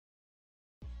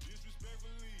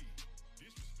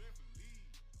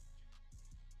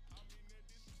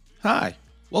Hi,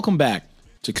 welcome back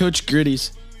to Coach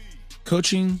Gritty's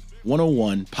Coaching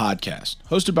 101 podcast,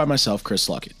 hosted by myself, Chris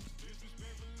Luckett.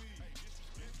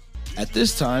 At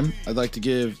this time, I'd like to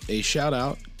give a shout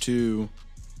out to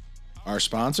our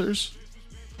sponsors.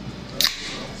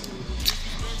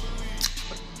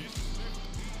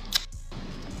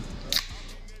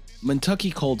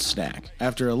 Kentucky Cold Snack.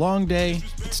 After a long day,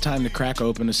 it's time to crack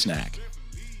open a snack.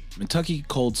 Kentucky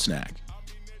Cold Snack,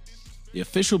 the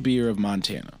official beer of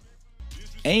Montana.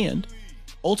 And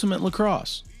Ultimate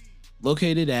Lacrosse,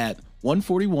 located at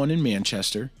 141 in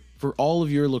Manchester for all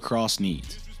of your lacrosse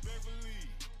needs.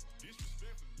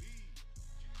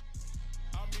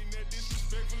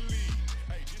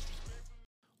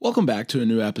 Welcome back to a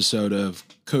new episode of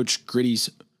Coach Gritty's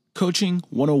Coaching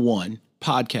 101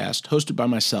 podcast, hosted by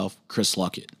myself, Chris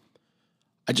Luckett.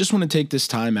 I just want to take this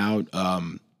time out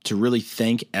to really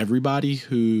thank everybody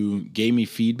who gave me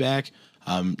feedback.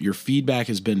 Your feedback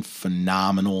has been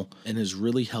phenomenal and has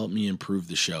really helped me improve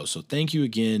the show. So thank you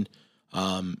again.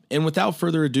 And without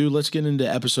further ado, let's get into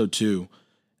episode 2.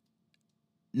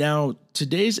 Now,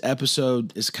 today's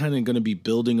episode is kind of going to be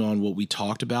building on what we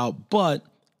talked about, but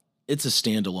it's a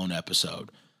standalone episode.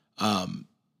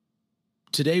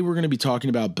 Today, we're going to be talking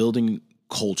about building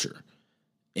culture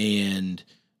and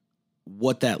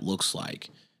what that looks like.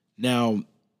 Now,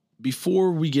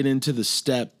 before we get into the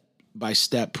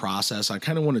step-by-step process, I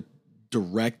kind of want to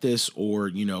direct this or,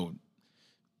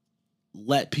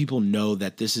 let people know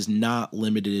that this is not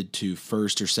limited to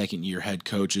first or second year head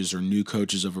coaches or new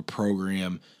coaches of a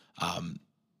program.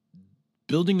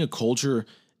 Building a culture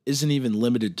isn't even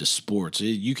limited to sports.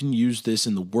 You can use this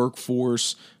in the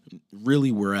workforce,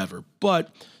 really wherever.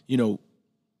 But,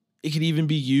 it could even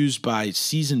be used by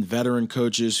seasoned veteran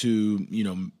coaches who,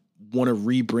 want to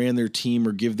rebrand their team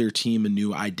or give their team a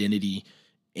new identity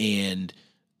and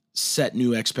set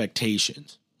new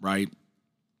expectations, right?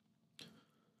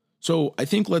 So I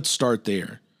think let's start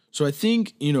there. So I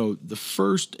think, the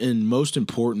first and most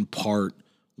important part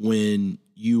when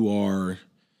you are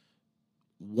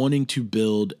wanting to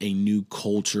build a new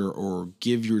culture or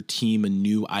give your team a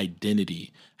new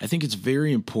identity, I think it's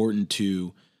very important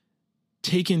to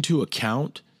take into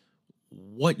account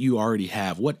what you already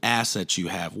have, what assets you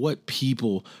have, what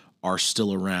people are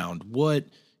still around, what,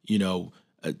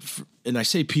 and I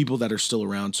say people that are still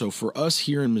around. So for us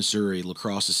here in Missouri,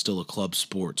 lacrosse is still a club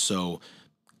sport. So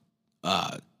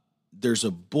there's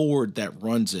a board that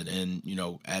runs it. And,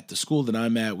 at the school that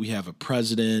I'm at, we have a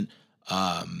president,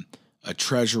 a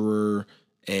treasurer,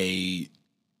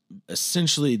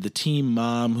 essentially the team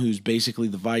mom, who's basically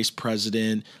the vice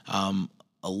president,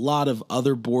 a lot of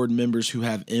other board members who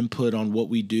have input on what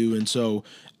we do. And so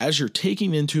as you're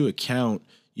taking into account,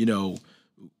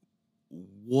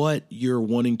 what you're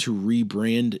wanting to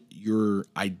rebrand your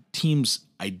team's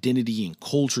identity and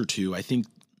culture to, I think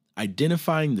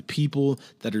identifying the people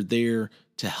that are there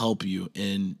to help you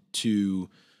and to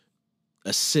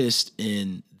assist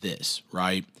in this,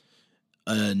 right?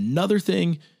 Another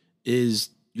thing is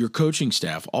your coaching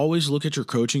staff. Always look at your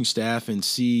coaching staff and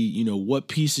see, what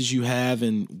pieces you have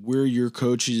and where your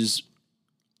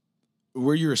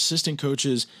assistant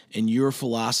coaches and your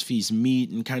philosophies meet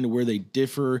and kind of where they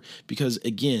differ. Because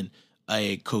again,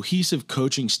 a cohesive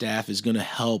coaching staff is going to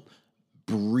help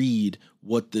breed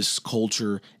what this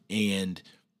culture and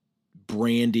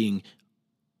branding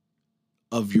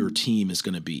of your team is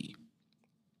going to be.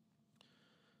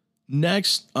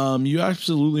 Next, you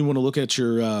absolutely want to look at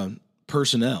your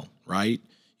personnel, right?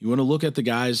 You want to look at the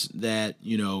guys that,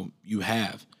 you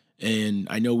have. And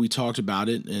I know we talked about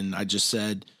it, and I just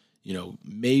said,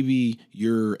 maybe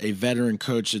you're a veteran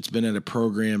coach that's been at a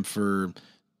program for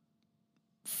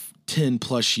 10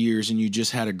 plus years, and you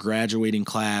just had a graduating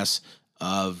class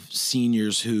of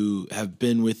seniors who have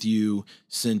been with you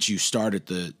since you started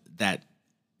that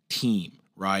team,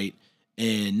 right?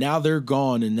 And now they're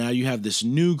gone, and now you have this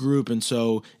new group, and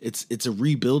so it's a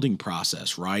rebuilding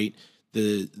process, right?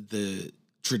 The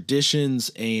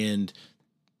traditions and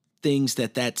things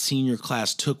that senior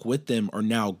class took with them are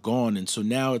now gone, and so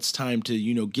now it's time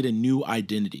to get a new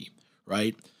identity,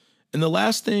 right? And the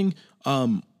last thing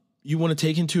you want to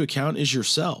take into account is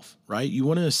yourself, right? You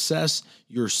want to assess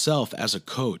yourself as a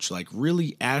coach, like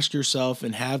really ask yourself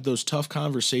and have those tough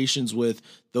conversations with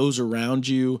those around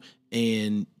you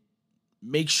and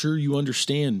make sure you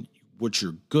understand what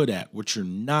you're good at, what you're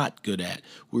not good at,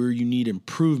 where you need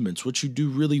improvements, what you do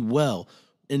really well,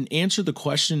 and answer the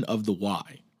question of the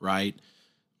why, right?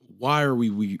 Why are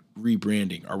we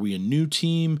rebranding? Are we a new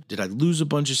team? Did I lose a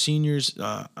bunch of seniors?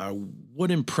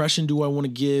 What impression do I want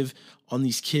to give on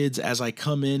these kids as I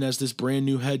come in as this brand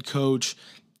new head coach,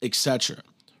 etc.,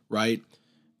 right?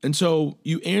 And so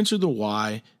you answer the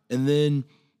why, and then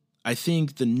I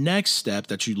think the next step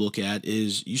that you look at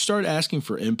is you start asking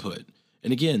for input.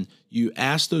 And again, you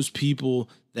ask those people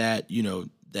that,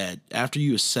 that after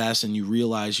you assess and you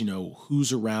realize,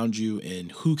 who's around you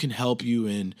and who can help you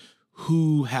and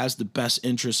who has the best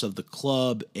interests of the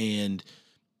club, and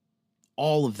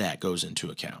all of that goes into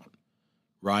account,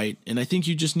 right? And I think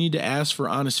you just need to ask for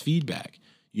honest feedback.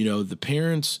 The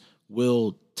parents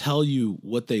will tell you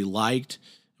what they liked,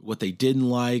 what they didn't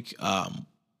like,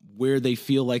 where they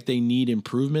feel like they need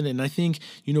improvement. And I think,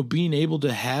 being able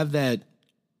to have that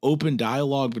open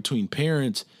dialogue between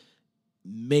parents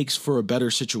makes for a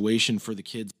better situation for the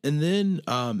kids. And then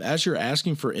as you're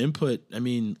asking for input,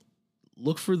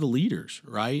 look for the leaders,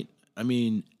 right?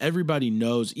 Everybody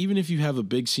knows, even if you have a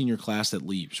big senior class that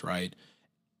leaves, right?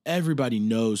 Everybody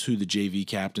knows who the JV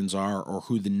captains are or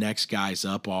who the next guys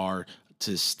up are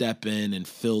to step in and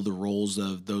fill the roles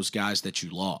of those guys that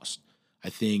you lost. I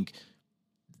think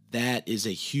that is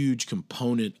a huge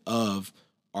component of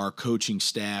our coaching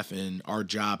staff and our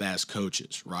job as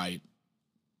coaches, right?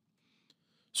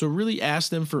 So really ask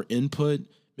them for input,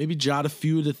 maybe jot a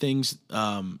few of the things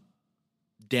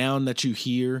down that you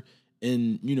hear,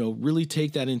 and, really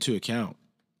take that into account.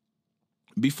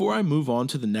 Before I move on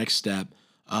to the next step,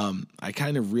 I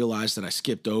kind of realized that I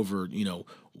skipped over,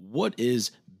 what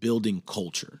is building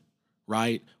culture,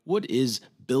 right? What is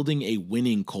building a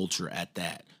winning culture at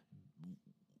that?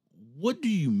 What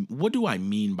do I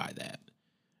mean by that?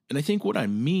 And I think what I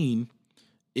mean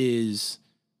is,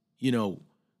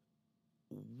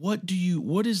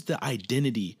 what is the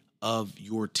identity of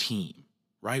your team,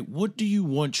 right? What do you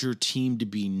want your team to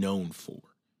be known for?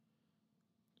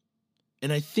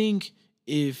 And I think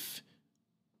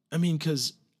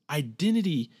because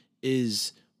identity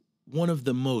is one of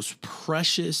the most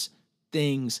precious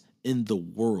things in the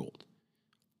world.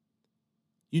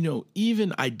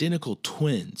 Even identical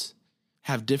twins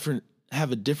have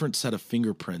a different set of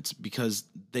fingerprints because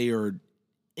they are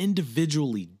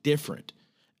individually different.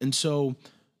 And so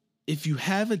if you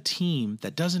have a team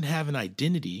that doesn't have an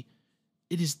identity,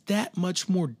 it is that much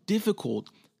more difficult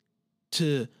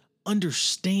to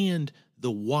understand the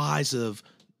whys of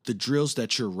the drills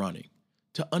that you're running,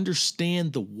 to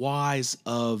understand the whys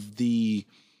of the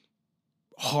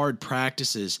hard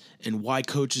practices and why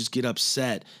coaches get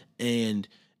upset. And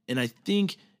I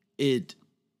think it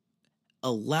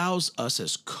allows us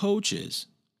as coaches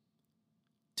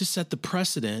to set the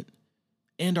precedent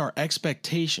and our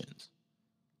expectations.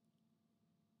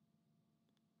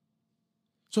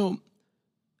 So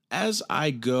as I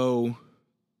go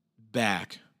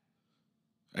back,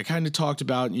 I kind of talked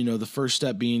about, the first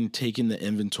step being taking the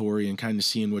inventory and kind of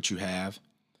seeing what you have.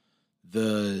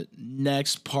 The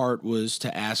next part was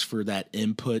to ask for that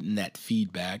input and that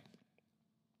feedback.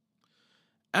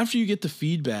 After you get the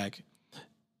feedback,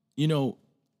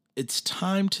 it's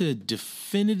time to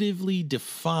definitively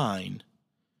define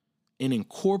and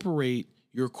incorporate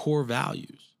your core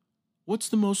values. What's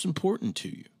the most important to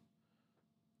you,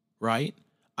 right?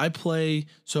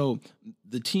 So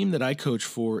the team that I coach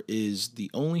for is the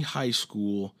only high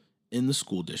school in the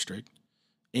school district,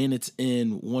 and it's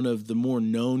in one of the more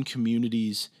known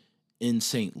communities in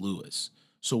St. Louis.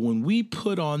 So when we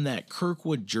put on that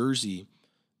Kirkwood jersey,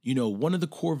 one of the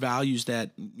core values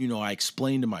that, I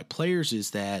explain to my players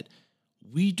is that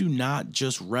we do not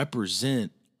just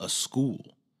represent a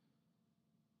school.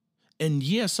 And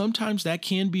yeah, sometimes that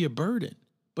can be a burden,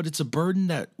 but it's a burden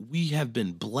that we have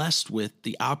been blessed with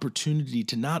the opportunity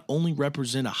to not only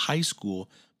represent a high school,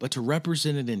 but to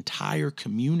represent an entire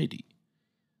community.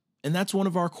 And that's one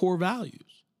of our core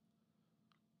values,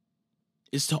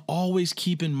 is to always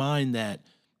keep in mind that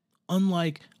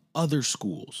unlike other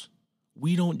schools,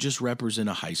 we don't just represent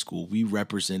a high school, we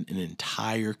represent an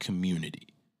entire community.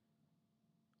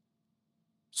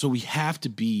 So we have to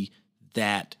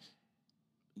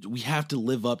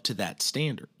live up to that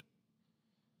standard.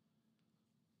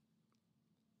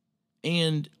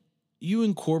 And you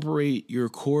incorporate your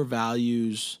core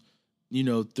values,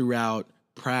 throughout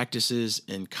practices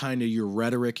and kind of your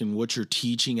rhetoric and what you're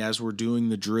teaching as we're doing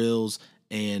the drills.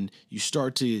 And you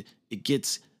sound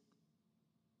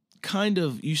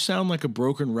like a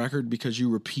broken record because you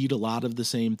repeat a lot of the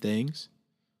same things.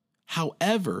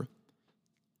 However,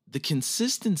 the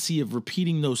consistency of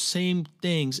repeating those same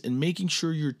things and making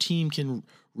sure your team can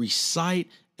recite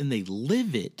and they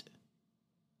live it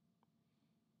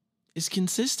is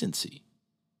consistency.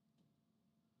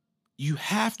 You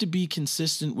have to be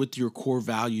consistent with your core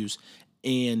values,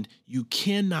 and you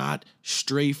cannot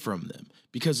stray from them,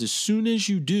 because as soon as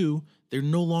you do, they're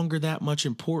no longer that much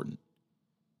important.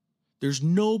 There's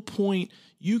no point.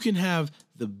 You can have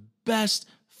the best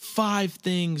 5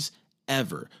 things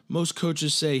ever. Most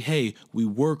coaches say, hey, we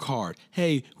work hard.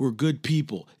 Hey, we're good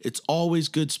people. It's always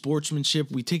good sportsmanship.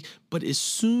 But as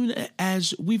soon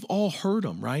as we've all heard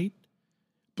them, right?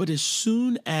 But as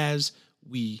soon as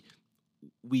we,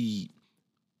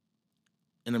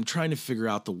 and I'm trying to figure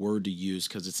out the word to use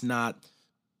because it's not,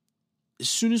 as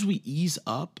soon as we ease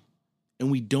up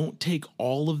and we don't take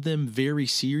all of them very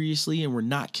seriously and we're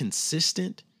not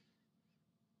consistent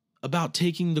about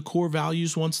taking the core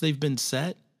values once they've been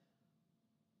set,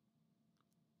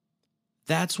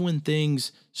 that's when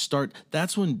things start,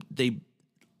 that's when they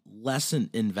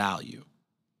lessen in value.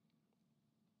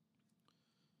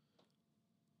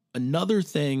 Another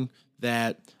thing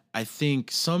that I think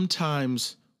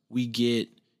sometimes we get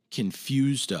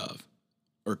confused about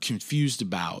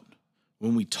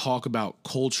when we talk about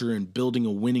culture and building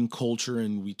a winning culture,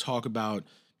 and we talk about,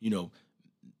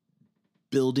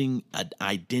 building an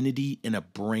identity and a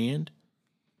brand.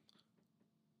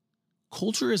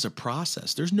 Culture is a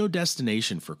process. There's no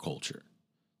destination for culture.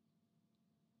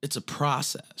 It's a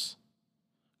process.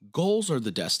 Goals are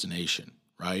the destination,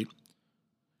 right?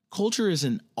 Culture is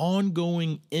an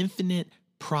ongoing, infinite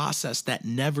process that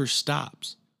never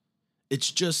stops.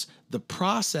 It's just the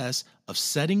process of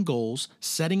setting goals,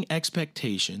 setting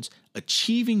expectations,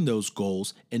 achieving those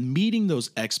goals and meeting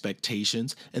those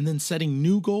expectations, and then setting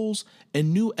new goals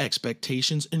and new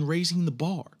expectations and raising the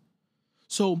bar.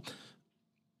 So,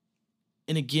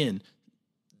 and again,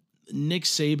 Nick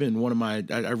Saban,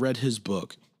 I read his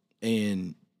book,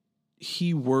 and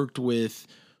he worked with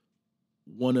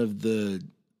one of the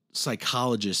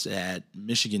psychologists at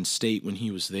Michigan State when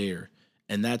he was there.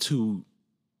 And that's who,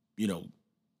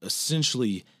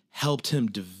 essentially helped him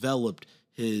develop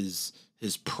his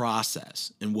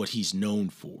process and what he's known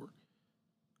for.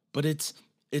 But it's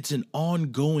an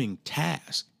ongoing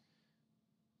task.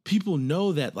 People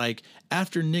know that, like,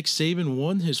 after Nick Saban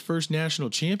won his first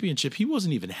national championship, he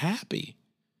wasn't even happy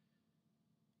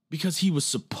because he was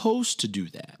supposed to do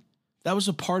that. That was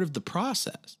a part of the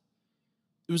process.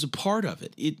 It was a part of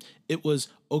it. It was,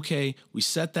 okay, we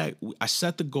set that, I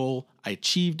set the goal, I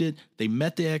achieved it, they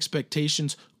met the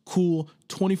expectations, cool,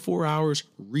 24 hours,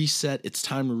 reset, it's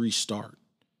time to restart.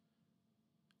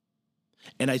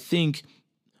 And I think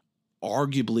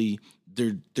arguably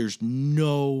you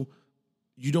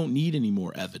don't need any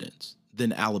more evidence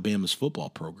than Alabama's football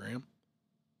program.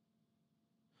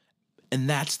 And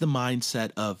that's the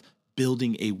mindset of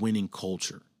building a winning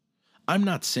culture. I'm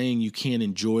not saying you can't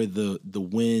enjoy the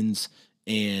wins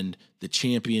and the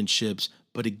championships,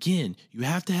 but again, you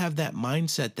have to have that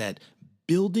mindset that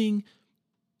building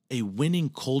a winning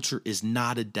culture is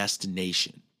not a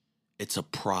destination. It's a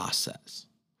process.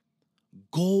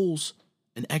 Goals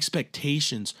and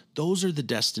expectations, those are the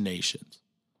destinations.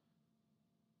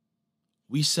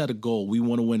 We set a goal. We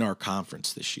want to win our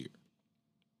conference this year.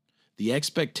 The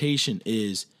expectation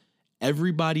is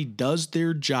everybody does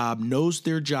their job, knows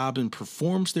their job, and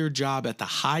performs their job at the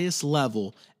highest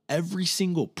level every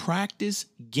single practice,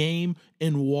 game,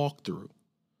 and walkthrough.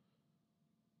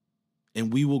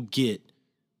 And we will get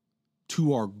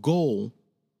to our goal,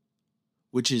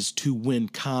 which is to win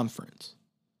conference.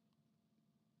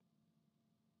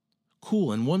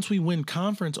 Cool. And once we win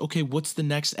conference, okay, what's the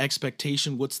next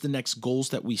expectation? What's the next goals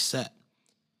that we set?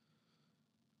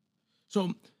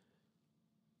 So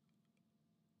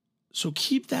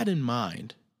keep that in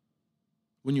mind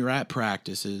when you're at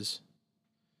practices,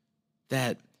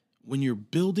 that when you're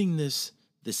building this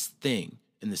thing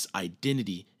and this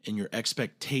identity and your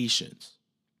expectations,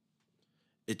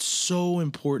 it's so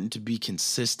important to be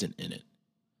consistent in it,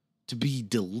 to be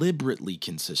deliberately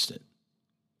consistent.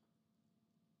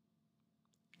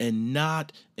 And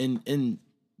not, and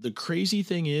the crazy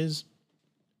thing is,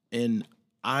 and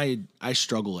I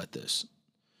struggle at this,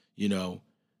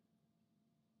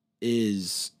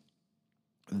 is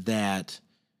that,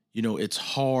 it's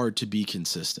hard to be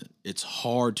consistent. It's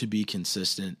hard to be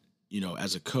consistent,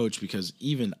 as a coach, because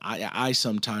even I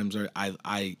sometimes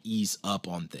I ease up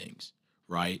on things,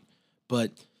 right?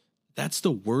 But that's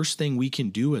the worst thing we can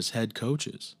do as head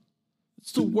coaches.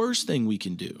 It's the worst thing we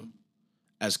can do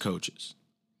as coaches.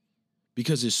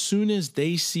 Because as soon as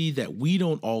they see that we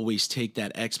don't always take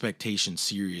that expectation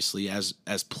seriously as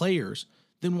players,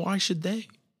 then why should they?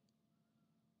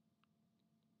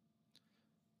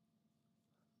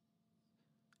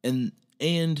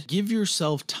 And give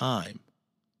yourself time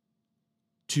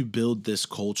to build this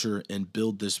culture and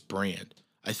build this brand.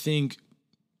 I think,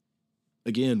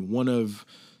 again, one of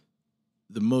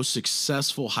the most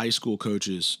successful high school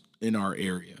coaches in our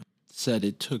area said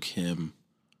it took him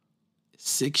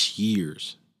 6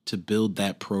 years to build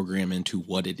that program into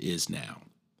what it is now.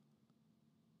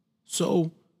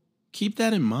 So keep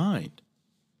that in mind.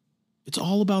 It's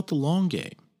all about the long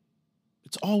game.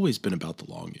 It's always been about the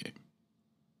long game.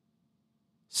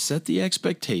 Set the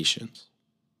expectations,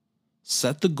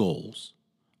 set the goals,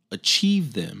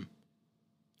 achieve them,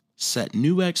 set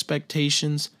new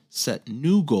expectations, set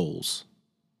new goals.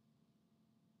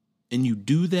 And you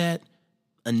do that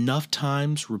enough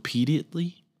times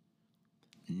repeatedly,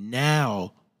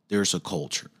 now there's a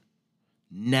culture.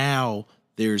 Now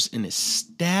there's an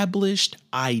established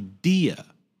idea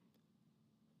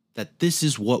that this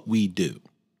is what we do.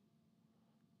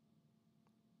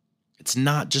 It's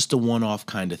not just a one-off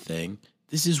kind of thing.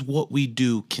 This is what we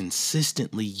do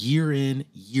consistently, year in,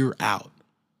 year out.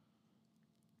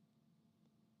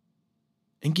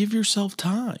 And give yourself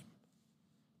time.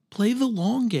 Play the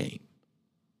long game.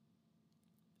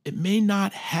 It may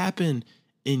not happen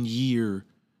in year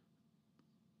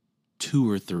 2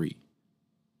 or 3. It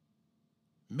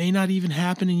may not even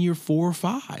happen in year 4 or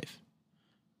 5.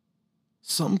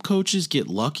 Some coaches get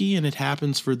lucky and it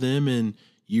happens for them in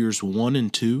years 1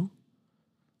 and 2.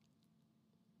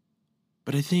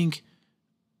 But I think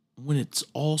when it's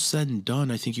all said and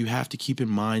done, I think you have to keep in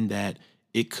mind that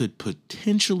it could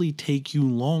potentially take you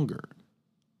longer.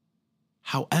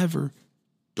 However,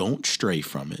 don't stray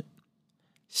from it.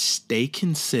 Stay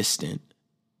consistent.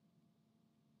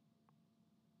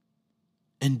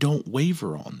 And don't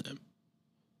waver on them.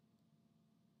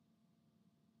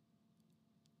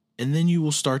 And then you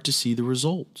will start to see the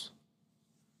results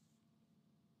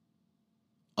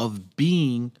of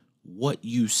being what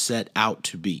you set out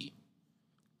to be,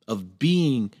 of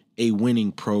being a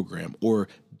winning program or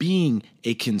being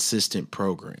a consistent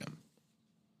program.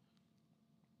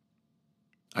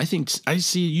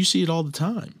 You see it all the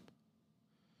time.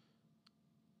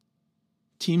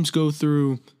 Teams go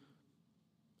through,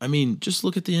 just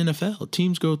look at the NFL.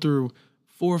 Teams go through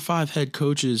 4 or 5 head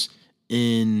coaches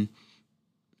in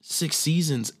 6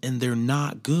 seasons and they're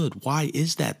not good. Why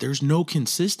is that? There's no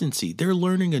consistency. They're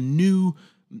learning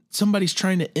somebody's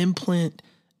trying to implement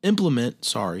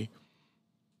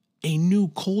a new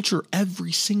culture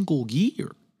every single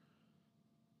year.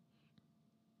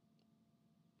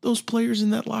 Those players in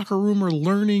that locker room are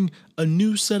learning a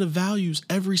new set of values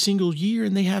every single year,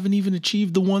 and they haven't even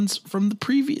achieved the ones from the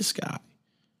previous guy.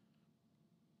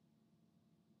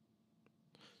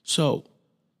 So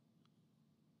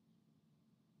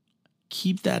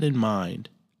keep that in mind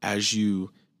as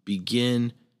you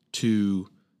begin to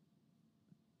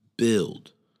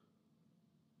build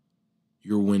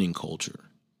your winning culture.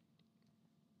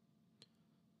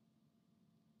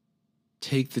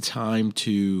 Take the time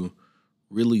to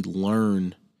really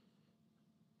learn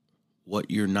what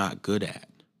you're not good at.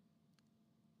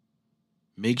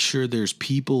 Make sure there's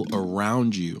people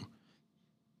around you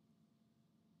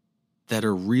that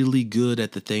are really good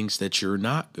at the things that you're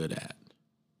not good at.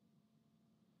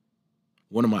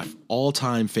 One of my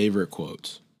all-time favorite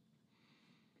quotes.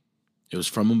 It was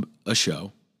from a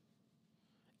show,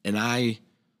 and I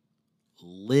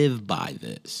live by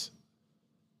this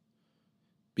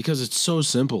because it's so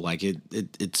simple. Like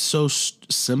it's so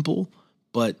simple,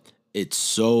 but it's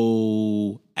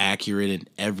so accurate in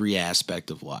every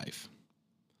aspect of life.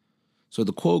 So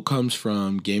the quote comes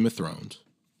from Game of Thrones,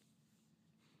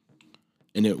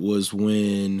 and it was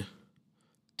when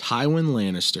Tywin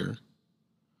Lannister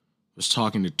was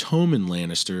talking to Tommen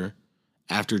Lannister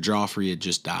after Joffrey had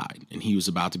just died, and he was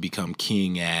about to become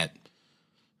king at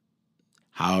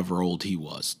however old he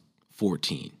was,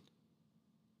 14.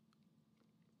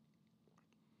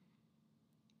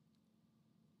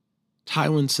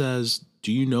 Tywin says,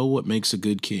 "Do you know what makes a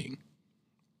good king?"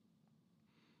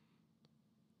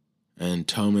 And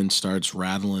Tommen starts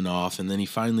rattling off, and then he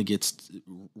finally gets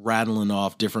rattling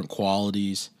off different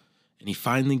qualities, and he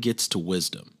finally gets to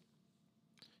wisdom.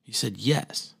 He said,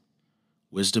 "Yes,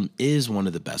 wisdom is one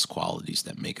of the best qualities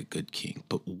that make a good king.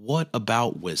 But what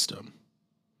about wisdom?"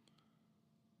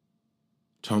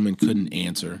 Tommen couldn't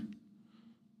answer.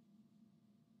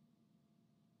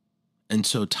 And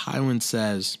so Tywin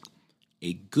says,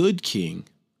 a good king,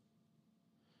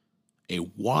 a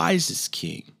wisest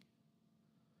king,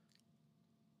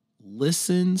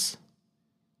 listens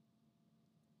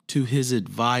to his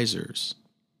advisors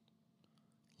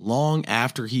long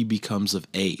after he becomes of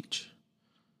age.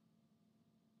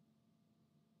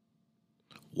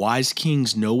 Wise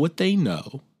kings know what they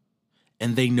know,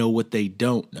 and they know what they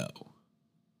don't know.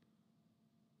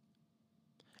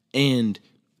 And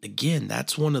again,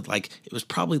 that's one of it was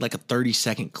probably like a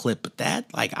 30-second clip, but that,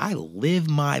 I live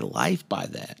my life by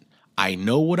that. I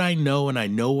know what I know and I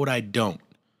know what I don't.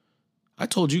 I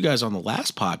told you guys on the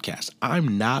last podcast,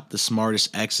 I'm not the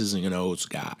smartest X's and O's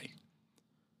guy.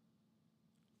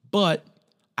 But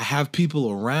I have people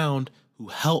around who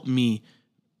help me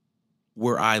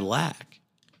where I lack.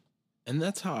 And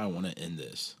that's how I want to end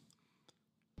this.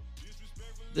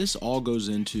 This all goes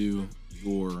into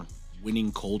your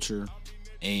winning culture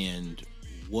and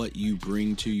what you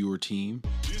bring to your team.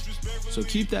 So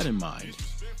keep that in mind.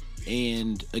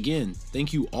 And again,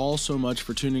 thank you all so much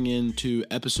for tuning in to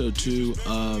episode 2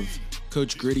 of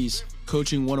Coach Gritty's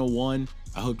Coaching 101.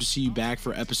 I hope to see you back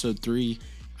for episode 3.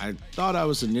 I thought I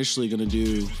was initially going to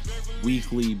do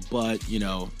weekly, but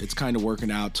it's kind of working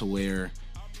out to where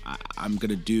I'm going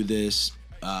to do this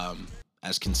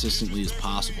as consistently as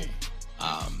possible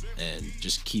and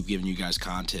just keep giving you guys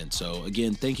content. So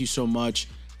again, thank you so much.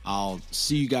 I'll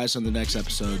see you guys on the next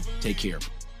episode. Take care.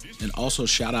 And also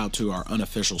shout out to our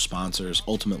unofficial sponsors,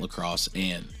 Ultimate Lacrosse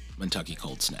and Kentucky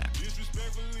Cold Snap.